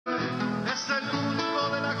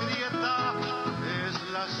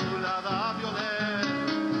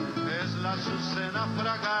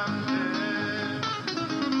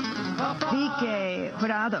Vique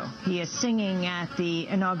Jurado. He is singing at the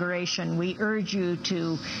inauguration. We urge you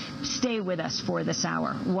to stay with us for this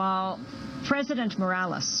hour. While President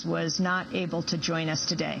Morales was not able to join us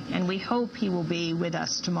today, and we hope he will be with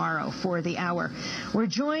us tomorrow for the hour. We're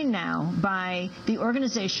joined now by the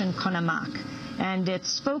organization CONAMAC and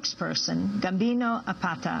its spokesperson, Gambino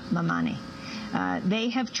Apata Mamani. They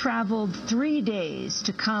have traveled 3 days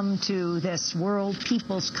to come to this World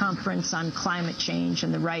People's Conference on Climate Change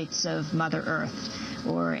and the Rights of Mother Earth,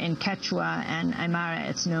 or in Quechua and Aymara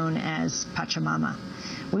it's known as Pachamama.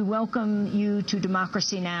 We welcome you to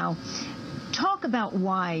Democracy Now! Talk about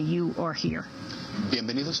why you are here.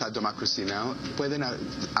 Bienvenidos a Democracy Now! ¿Pueden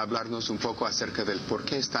hablarnos un poco acerca del por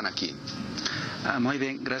qué están aquí? Muy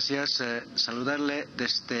bien, gracias. Saludarle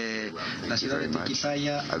desde la ciudad de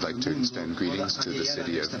Tiquipaya. I'd like to extend greetings to the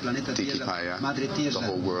city of Tiquipaya, the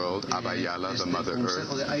whole world, Abayala, the Mother Earth,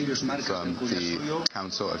 from the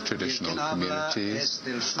Council of Traditional Communities,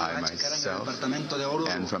 I myself,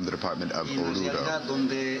 and from the Department of Oruro.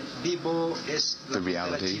 The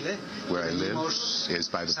reality where I live is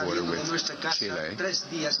by the border with Chile.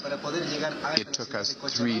 It took us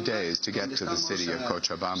 3 days to get to the city of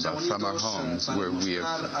Cochabamba from our homes, where we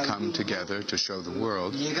have come together to show the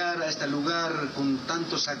world. We've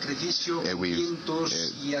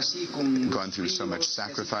gone through so much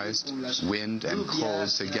sacrifice, wind and cold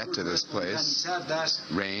to get to this place,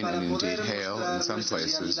 rain and indeed hail in some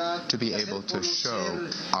places, to be able to show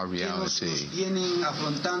our reality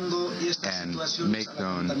and make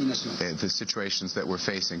known the situations that we're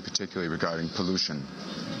facing, particularly regarding pollution.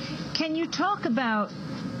 Can you talk about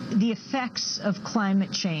the effects of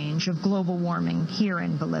climate change, of global warming here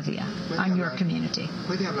in Bolivia on your community?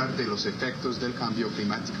 ¿Puede hablar de los efectos del cambio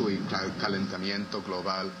climático y calentamiento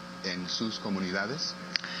global en sus comunidades?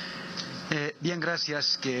 Bien,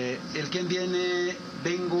 gracias. Que el quien viene,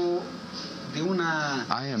 vengo de una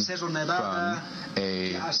cerro nevada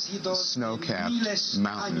a snow-capped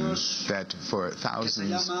mountain that for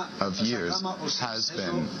thousands of years has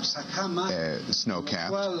been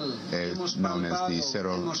snow-capped, known as the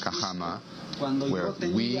Cerro Cajama, where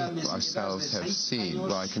we ourselves have seen.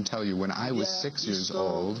 Well, I can tell you, when I was 6 years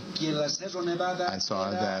old, I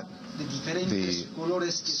saw that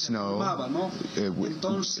the snow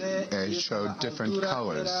showed different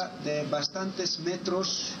colors.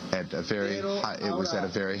 At a very high, it was at a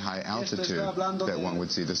very high altitude that one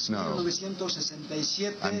would see the snow.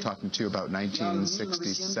 I'm talking to you about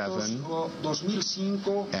 1967,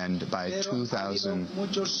 and by 2000,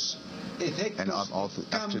 and up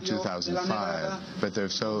to 2005, but there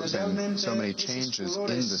have been so many changes in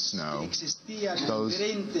the snow. Those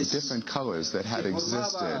different colors that had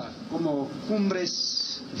existed,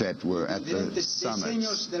 that were at the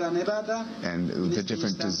summits, and the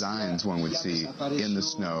different designs one would see in the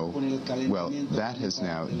snow, well, that has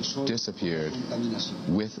now disappeared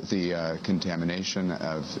with the contamination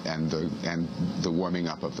and the warming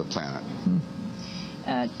up of the planet.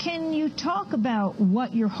 Can you talk about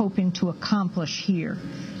what you're hoping to accomplish here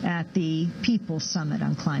at the People's Summit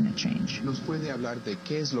on Climate Change? ¿Nos puede hablar de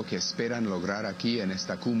qué es lo que esperan lograr aquí en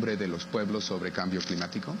esta cumbre de los pueblos sobre cambio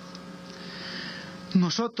climático?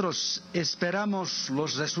 Nosotros esperamos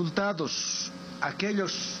los resultados,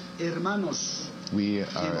 aquellos hermanos we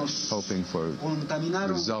are hoping for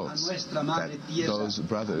results, that those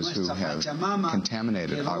brothers who have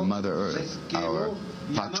contaminated our Mother Earth, our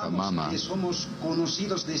Pachamama, as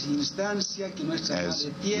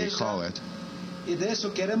we call it,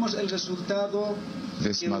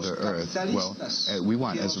 this Mother Earth, well, we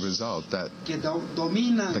want as a result that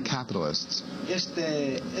the capitalists who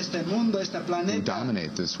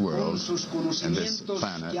dominate this world and this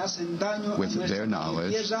planet with their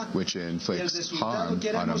knowledge, which inflicts harm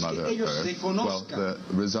on our Mother Earth, well, the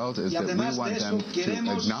result is that we want them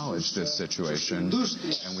to acknowledge this situation,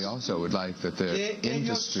 and we also would like that the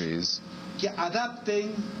industries adapt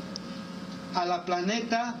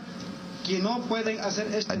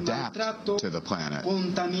to the planet,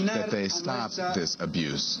 that they stop this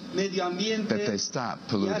abuse, that they stop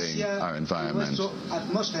polluting our environment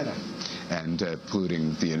and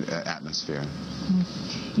polluting the atmosphere.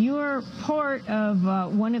 You're part of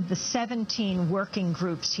one of the 17 working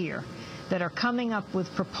groups here that are coming up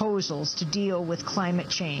with proposals to deal with climate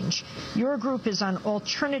change. Your group is on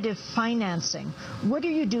alternative financing. What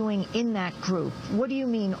are you doing in that group? What do you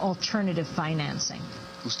mean alternative financing?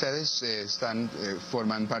 Ustedes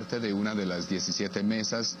forman parte de una de las 17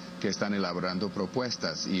 mesas que están elaborando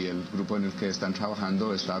propuestas, y el grupo en el que están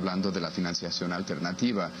trabajando está hablando de la financiación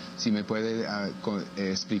alternativa. Si me puede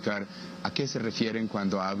explicar a qué se refieren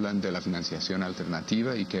cuando hablan de la financiación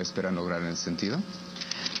alternativa y qué esperan lograr en ese sentido.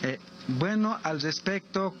 Bueno, al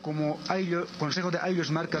respecto, como Consejo de Ayllus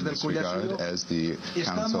Marcas del Collazillo, as the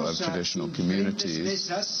Council of Traditional Communities,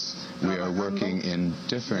 we are working in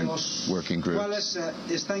different working groups.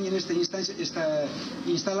 Están en esta instancia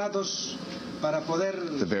instalados para poder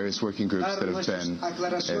the various working groups that have been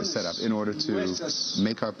set up in order to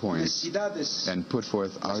make our points and put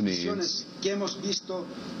forth our needs and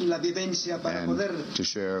to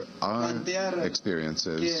share our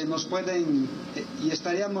experiences and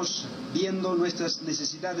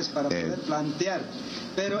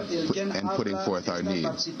putting forth our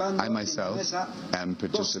needs. I myself am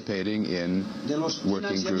participating in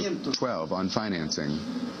working group 12 on financing.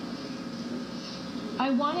 I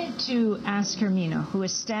wanted to ask Hermina, who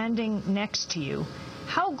is standing next to you,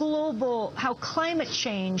 how climate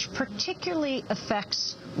change particularly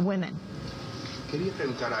affects women. Quería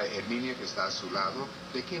preguntar a Herminia, que está a su lado,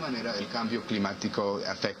 de qué manera el cambio climático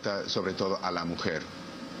afecta sobre todo a la mujer.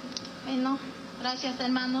 Bueno, gracias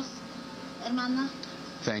hermanos, hermana.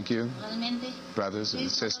 Thank you, brothers and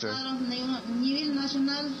sisters. Nivel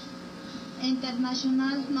nacional,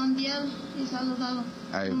 internacional, mundial y saludado.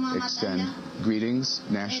 I extend greetings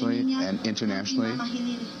nationally and internationally.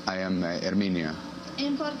 I am Herminia.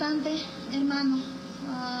 Importante, hermano.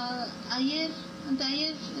 Ayer,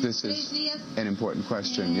 anteayer, this is an important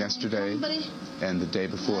question. Yesterday and the day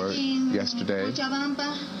before yesterday,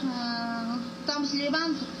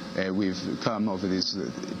 we've come over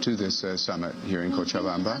to this summit here in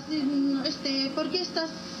Cochabamba.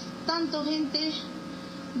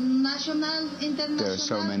 There are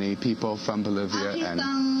so many people from Bolivia and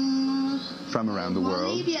from around the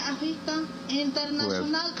world who have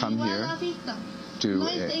come here to...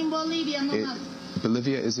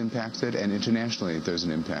 Bolivia is impacted, and internationally there's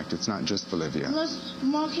an impact. It's not just Bolivia. Us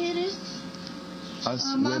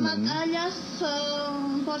women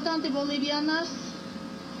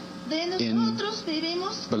in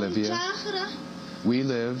Bolivia, we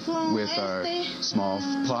live with our small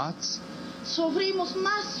plots,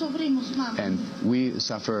 and we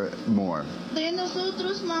suffer more.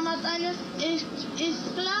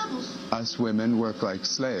 Us women work like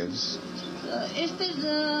slaves.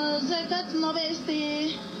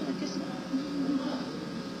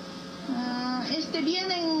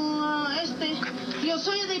 Yo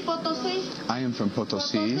soy de Potosí. I am from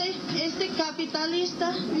Potosí.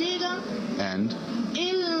 Capitalista llega. And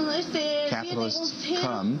capitalists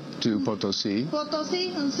come to Potosí,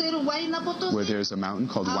 where there's a mountain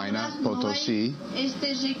called Huayna Potosí,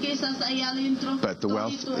 but the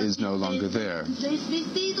wealth is no longer there.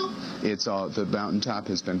 It's all, the mountaintop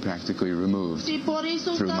has been practically removed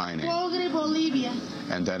through mining.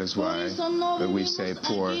 And that is why we say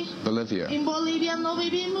poor Bolivia.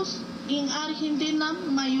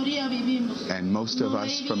 And most of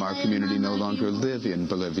us from our community no longer live in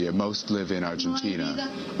Bolivia. Most live in Argentina.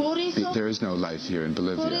 There is no life here in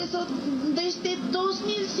Bolivia.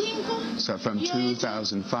 So from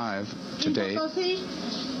 2005 to date,